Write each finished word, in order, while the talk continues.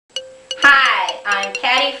I'm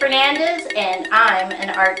Patty Fernandez and I'm an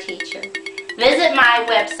art teacher. Visit my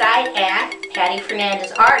website at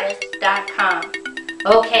pattyfernandezartist.com.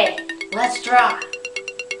 Okay, let's draw.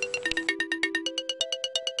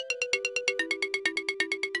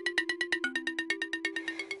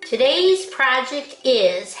 Today's project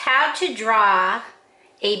is how to draw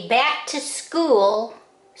a back-to-school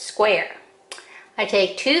square. I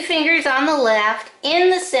take 2 fingers on the left in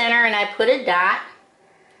the center and I put a dot.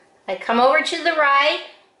 I come over to the right,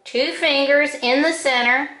 2 fingers in the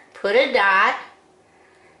center, put a dot.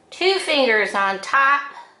 2 fingers on top,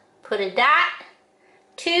 put a dot.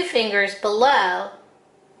 2 fingers below,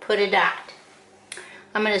 put a dot.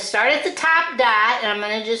 I'm going to start at the top dot and I'm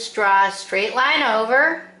going to just draw a straight line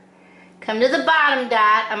over. Come to the bottom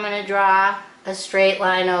dot, I'm going to draw a straight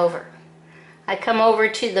line over. I come over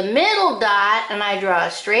to the middle dot and I draw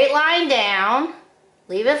a straight line down,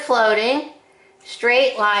 leave it floating,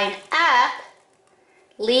 straight line up,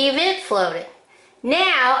 leave it floating.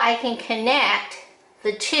 Now I can connect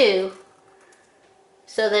the two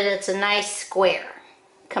so that it's a nice square.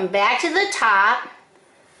 Come back to the top,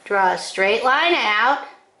 draw a straight line out,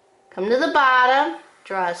 come to the bottom,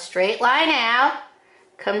 draw a straight line out,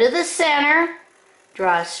 come to the center,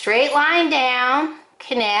 draw a straight line down,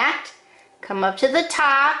 connect, come up to the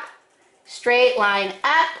top, straight line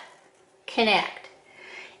up, connect.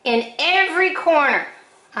 In every corner,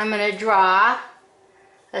 I'm going to draw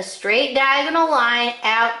a straight diagonal line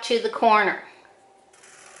out to the corner.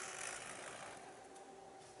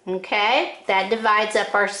 Okay, that divides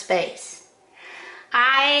up our space.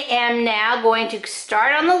 I am now going to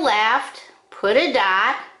start on the left, put a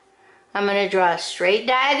dot. I'm going to draw a straight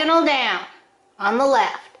diagonal down on the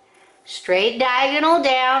left, straight diagonal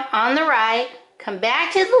down on the right, come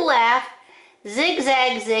back to the left,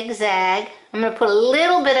 zigzag, zigzag. I'm going to put a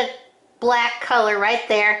little bit of black color right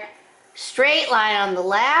there. Straight line on the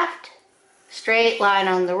left, straight line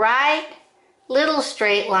on the right, little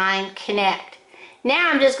straight line, connect.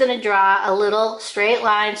 Now I'm just going to draw a little straight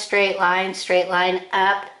line, straight line, straight line,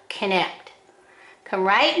 up, connect. Come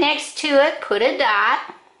right next to it, put a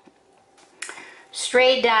dot.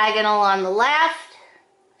 Straight diagonal on the left,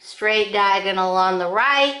 straight diagonal on the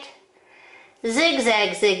right,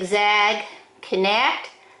 zigzag, zigzag, connect,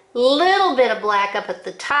 little bit of black up at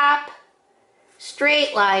the top,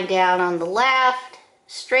 straight line down on the left,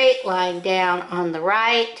 straight line down on the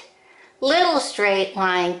right, little straight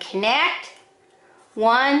line, connect,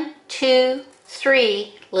 1, 2,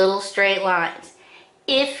 3 little straight lines.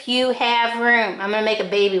 If you have room, I'm going to make a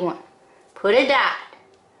baby one, put a dot.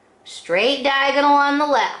 Straight diagonal on the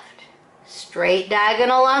left, straight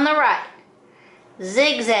diagonal on the right,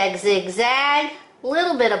 zigzag, zigzag,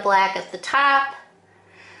 little bit of black at the top,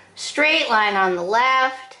 straight line on the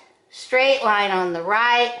left, straight line on the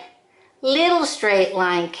right, little straight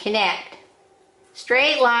line, connect.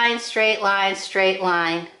 Straight line, straight line, straight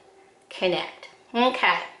line, connect.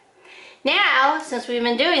 Okay. Now, since we've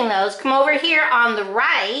been doing those, come over here on the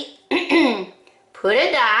right, put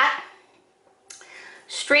a dot.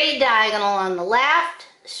 Straight diagonal on the left,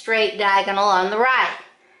 straight diagonal on the right.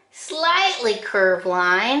 Slightly curved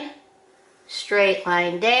line, straight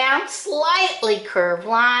line down, slightly curved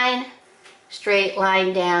line, straight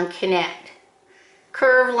line down, connect.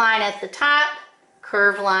 Curved line at the top,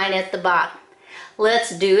 curved line at the bottom. Let's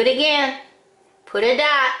do it again. Put a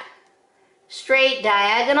dot. Straight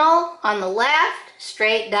diagonal on the left,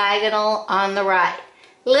 straight diagonal on the right.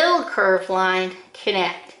 Little curved line,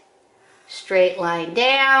 connect. Straight line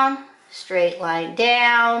down,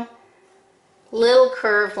 little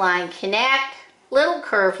curved line, connect, little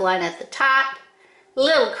curved line at the top,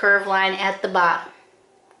 little curved line at the bottom.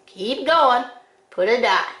 Keep going, put a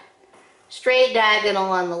dot. Straight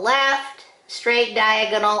diagonal on the left, straight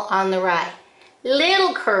diagonal on the right.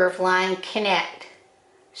 Little curved line, connect.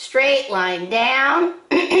 Straight line down,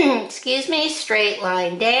 excuse me, straight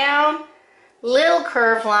line down, little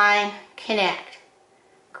curved line, connect.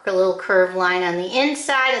 A little curved line on the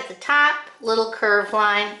inside at the top, little curved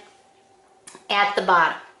line at the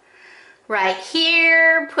bottom. Right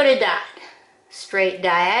here, put a dot. Straight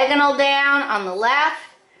diagonal down on the left,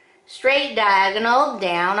 straight diagonal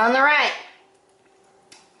down on the right.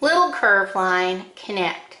 Little curved line,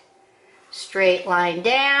 connect. Straight line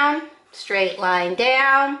down,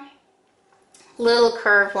 little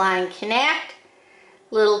curved line, connect.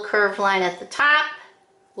 Little curved line at the top,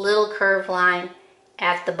 little curved line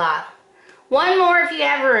at the bottom. One more if you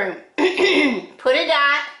have room. Put a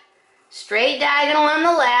dot, straight diagonal on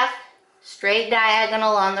the left, straight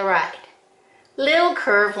diagonal on the right. Little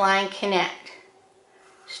curved line, connect.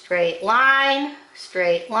 Straight line,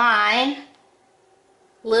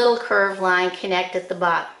 little curved line, connect at the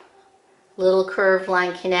bottom. Little curved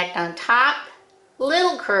line, connect on top.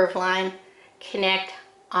 Little curved line, connect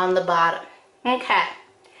on the bottom. Okay.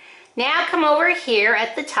 Now come over here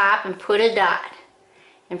at the top and put a dot.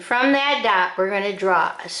 And from that dot, we're going to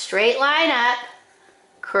draw a straight line up,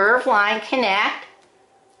 curved line, connect,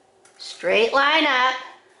 straight line up,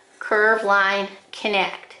 curved line,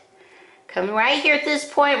 connect. Come right here at this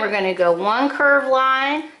point, we're going to go one curved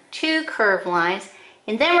line, two curved lines,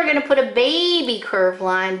 and then we're going to put a baby curved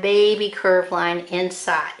line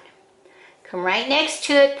inside. Come right next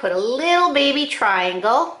to it, put a little baby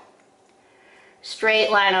triangle, straight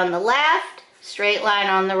line on the left, straight line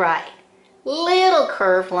on the right. Little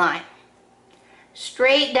curved line.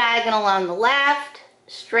 Straight diagonal on the left,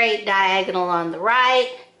 straight diagonal on the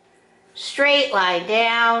right, straight line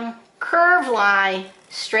down, curved line,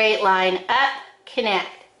 straight line up,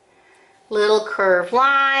 connect. Little curved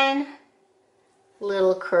line,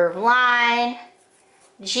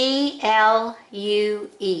 G-L-U-E,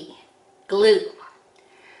 glue.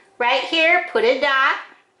 Right here, put a dot.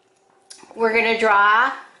 We're going to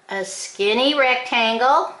draw a skinny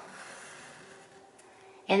rectangle.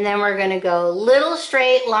 And then we're going to go little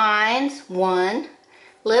straight lines, 1,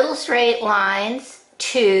 little straight lines,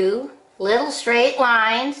 2, little straight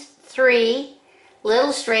lines, 3,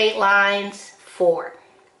 little straight lines, 4.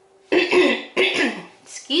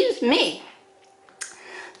 Excuse me.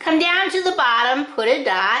 Come down to the bottom, put a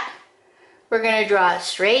dot. We're going to draw a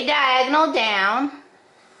straight diagonal down,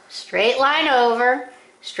 straight line over,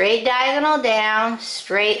 straight diagonal down,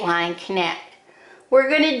 straight line, connect. We're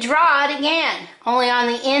going to draw it again, only on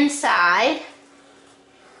the inside,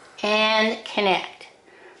 and connect.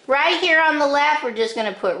 Right here on the left, we're just going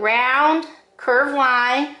to put round, curved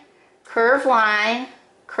line, curved line,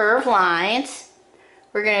 curved lines.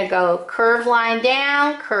 We're going to go curved line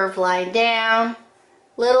down,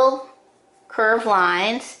 little curved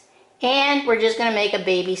lines, and we're just going to make a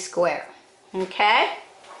baby square. Okay?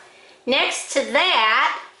 Next to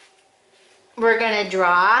that, we're going to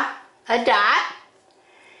draw a dot.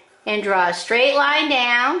 And draw a straight line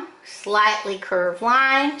down, slightly curved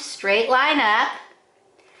line, straight line up,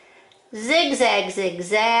 zigzag,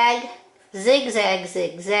 zigzag, zigzag,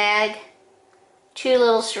 zigzag, 2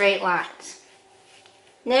 little straight lines.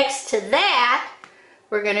 Next to that,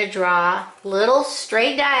 we're going to draw little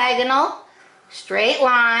straight diagonal, straight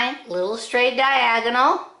line, little straight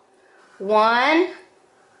diagonal, 1,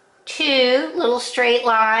 2 little straight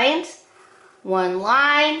lines, 1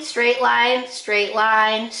 line, straight line, straight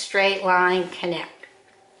line, straight line, connect.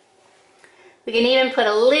 We can even put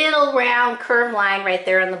a little round curved line right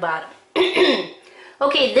there on the bottom.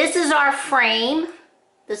 Okay, this is our frame.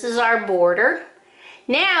 This is our border.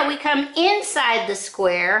 Now we come inside the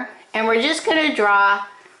square and we're just going to draw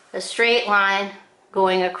a straight line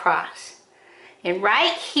going across. And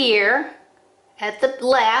right here at the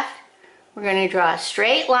left, we're going to draw a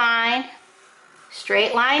straight line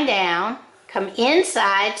down. Come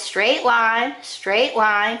inside, straight line, straight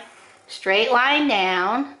line, straight line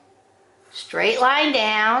down,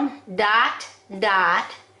 dot,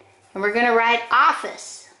 dot, and we're going to write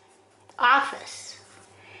office, office.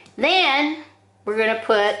 Then we're going to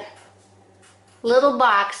put little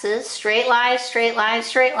boxes, straight line, straight line,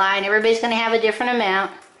 straight line. Everybody's going to have a different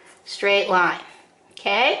amount, straight line.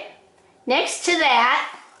 Okay? Next to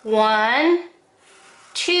that, 1,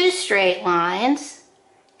 2 straight lines.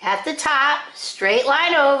 At the top, straight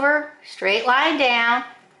line over, straight line down,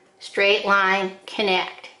 straight line,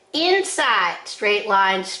 connect. Inside, straight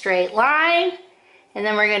line, and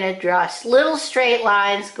then we're going to draw little straight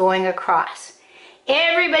lines going across.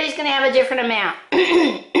 Everybody's going to have a different amount.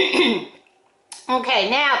 Okay,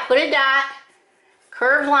 now put a dot,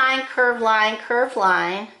 curved line, curved line, curved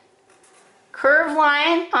line, curved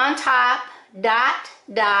line on top, dot,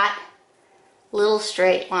 dot, little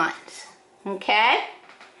straight lines. Okay?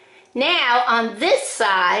 Now, on this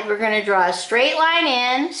side, we're going to draw a straight line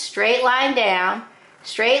in, straight line down,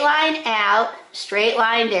 straight line out, straight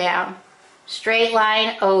line down, straight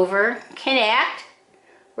line over, connect.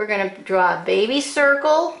 We're going to draw a baby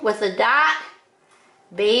circle with a dot,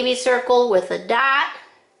 baby circle with a dot,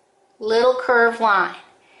 little curved line.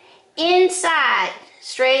 Inside,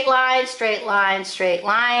 straight line, straight line, straight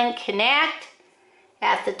line, connect.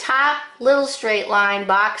 At the top, little straight line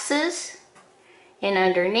boxes. And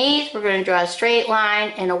underneath, we're going to draw a straight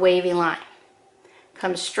line and a wavy line.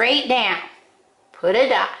 Come straight down. Put a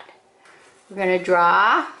dot. We're going to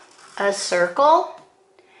draw a circle.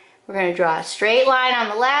 We're going to draw a straight line on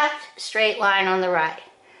the left, straight line on the right.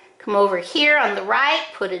 Come over here on the right,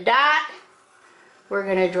 put a dot. We're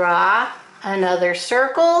going to draw another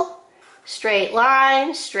circle, straight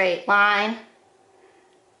line, straight line.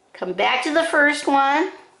 Come back to the first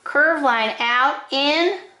one, curve line out,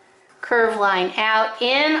 in, curve line out,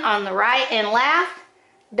 in on the right and left,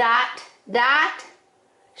 dot, dot,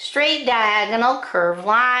 straight diagonal, curve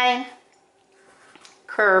line,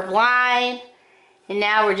 and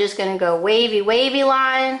now we're just going to go wavy, wavy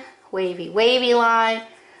line, wavy, wavy line,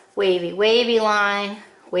 wavy, wavy line,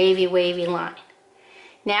 wavy, wavy line.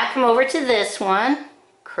 Now come over to this one,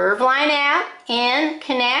 curve line out, in,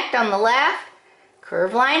 connect on the left,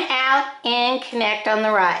 curve line out, in, connect on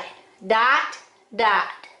the right, dot, dot,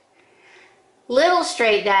 little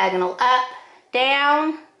straight diagonal, up,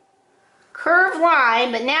 down, curve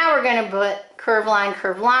line, but now we're going to put curve line,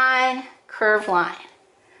 curve line, curve line.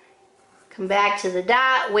 Come back to the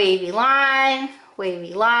dot, wavy line,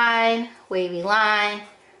 wavy line, wavy line,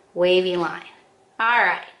 wavy line. All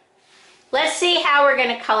right, let's see how we're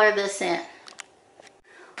going to color this in.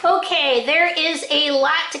 Okay, there is a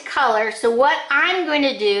lot to color, so what I'm going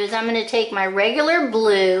to do is I'm going to take my regular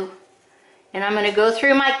blue and I'm going to go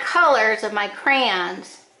through my colors of my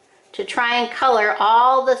crayons to try and color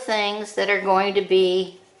all the things that are going to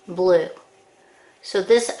be blue. So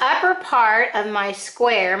this upper part of my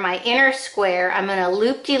square, my inner square, I'm going to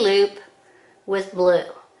loop-de-loop with blue.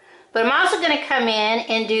 But I'm also going to come in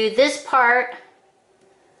and do this part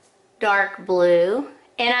dark blue,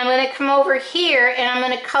 and I'm going to come over here and I'm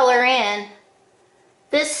going to color in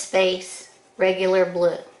this space regular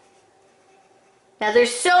blue. Now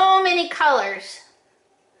there's so many colors,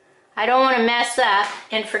 I don't want to mess up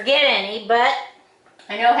and forget any, but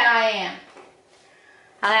I know how I am.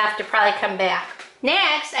 I'll have to probably come back.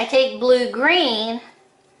 Next, I take blue-green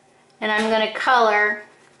and I'm going to color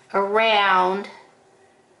around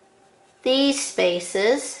these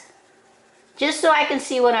spaces just so I can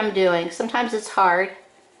see what I'm doing. Sometimes it's hard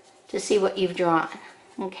to see what you've drawn.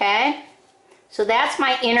 Okay? So that's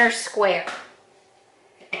my inner square.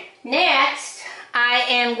 Next, I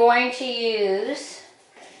am going to use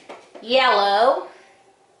yellow,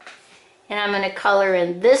 and I'm going to color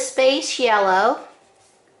in this space yellow,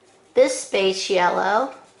 this space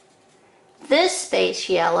yellow, this space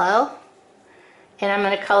yellow, and I'm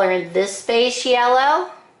going to color in this space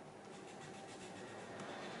yellow,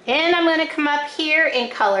 and I'm going to come up here and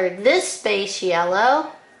color this space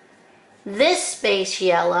yellow, this space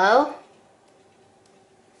yellow,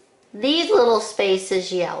 these little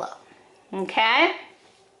spaces yellow. Okay?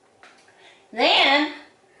 Then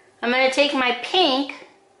I'm going to take my pink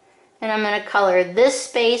and I'm going to color this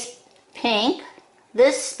space pink,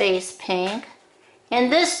 this space pink,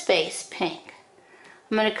 and this space pink.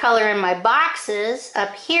 I'm going to color in my boxes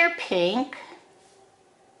up here pink,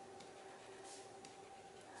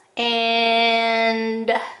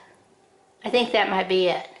 and I think that might be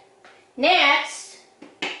it. Next,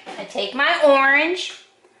 I take my orange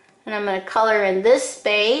and I'm going to color in this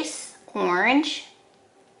space orange.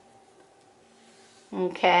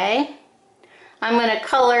 Okay. I'm going to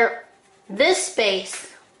color this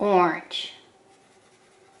space orange.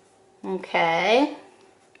 Okay.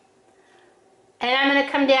 And I'm going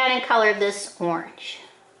to come down and color this orange.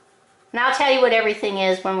 And I'll tell you what everything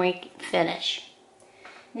is when we finish.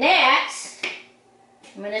 Next,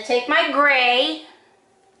 I'm going to take my gray.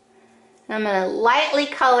 I'm going to lightly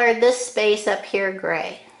color this space up here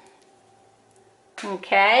gray.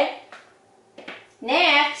 Okay.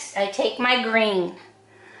 Next, I take my green.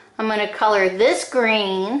 I'm going to color this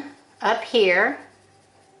green up here.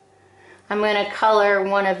 I'm going to color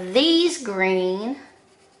one of these green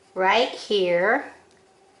right here.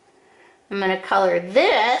 I'm going to color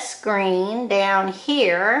this green down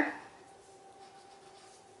here.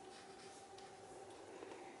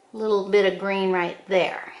 A little bit of green right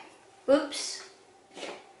there. Oops.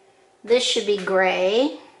 This should be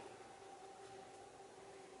gray.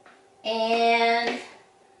 And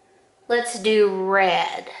let's do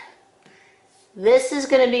red. This is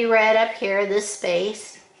going to be red up here, this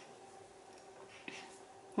space.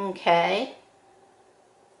 Okay.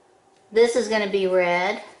 This is going to be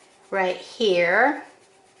red right here.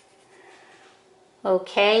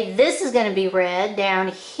 Okay, this is going to be red down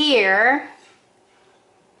here.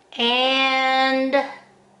 And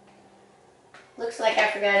looks like I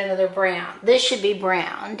forgot another brown. This should be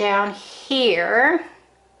brown down here.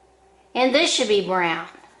 And this should be brown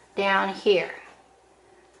down here.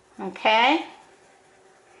 Okay?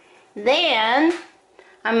 Then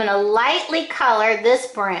I'm going to lightly color this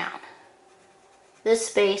brown. This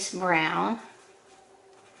space brown.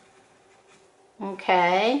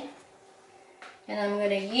 Okay? And I'm going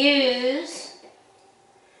to use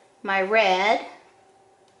my red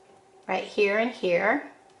right here and here.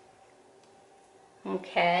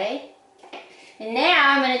 Okay? And now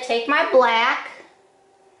I'm going to take my black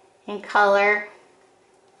and color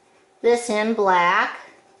this in black.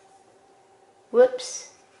 Whoops.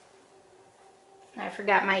 I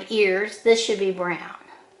forgot my ears. This should be brown.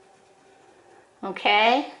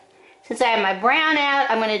 Okay? Since I have my brown out,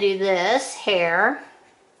 I'm going to do this hair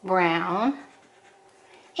brown.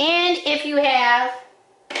 And if you have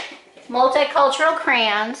multicultural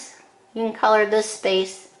crayons, you can color this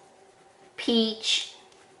space peach,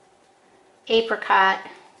 apricot,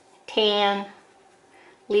 tan.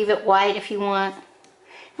 Leave it white if you want.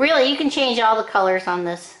 Really, you can change all the colors on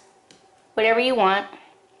this, whatever you want.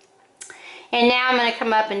 And now I'm going to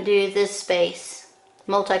come up and do this space,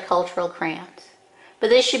 multicultural crayons. But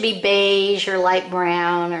this should be beige or light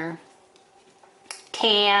brown or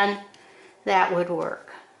tan. That would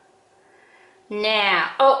work.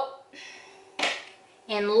 Now,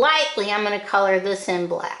 and lightly I'm going to color this in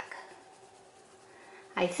black.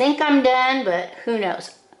 I think I'm done, but who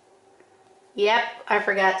knows? Yep, I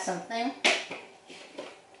forgot something.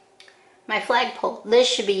 My flagpole. This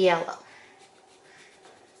should be yellow.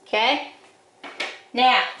 Okay?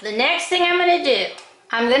 Now, the next thing I'm going to do,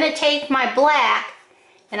 I'm going to take my black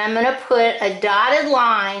and I'm going to put a dotted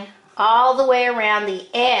line all the way around the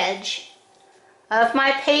edge of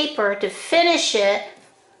my paper to finish it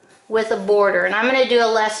with a border. And I'm going to do a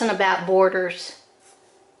lesson about borders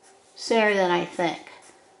sooner than I think.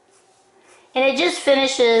 And it just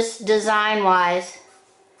finishes design-wise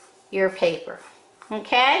your paper.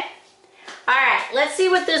 Okay? Alright, let's see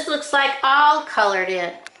what this looks like all colored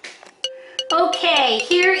in. Okay,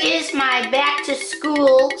 here is my back to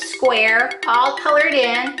school square all colored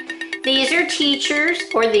in. These are teachers,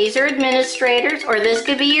 or these are administrators, or this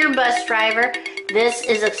could be your bus driver. This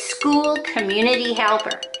is a school community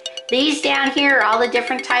helper. These down here are all the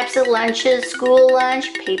different types of lunches, school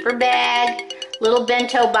lunch, paper bag, little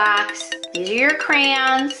bento box. These are your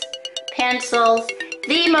crayons, pencils.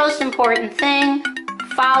 The most important thing,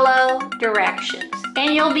 follow directions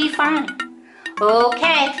and you'll be fine.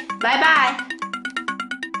 Okay, bye-bye.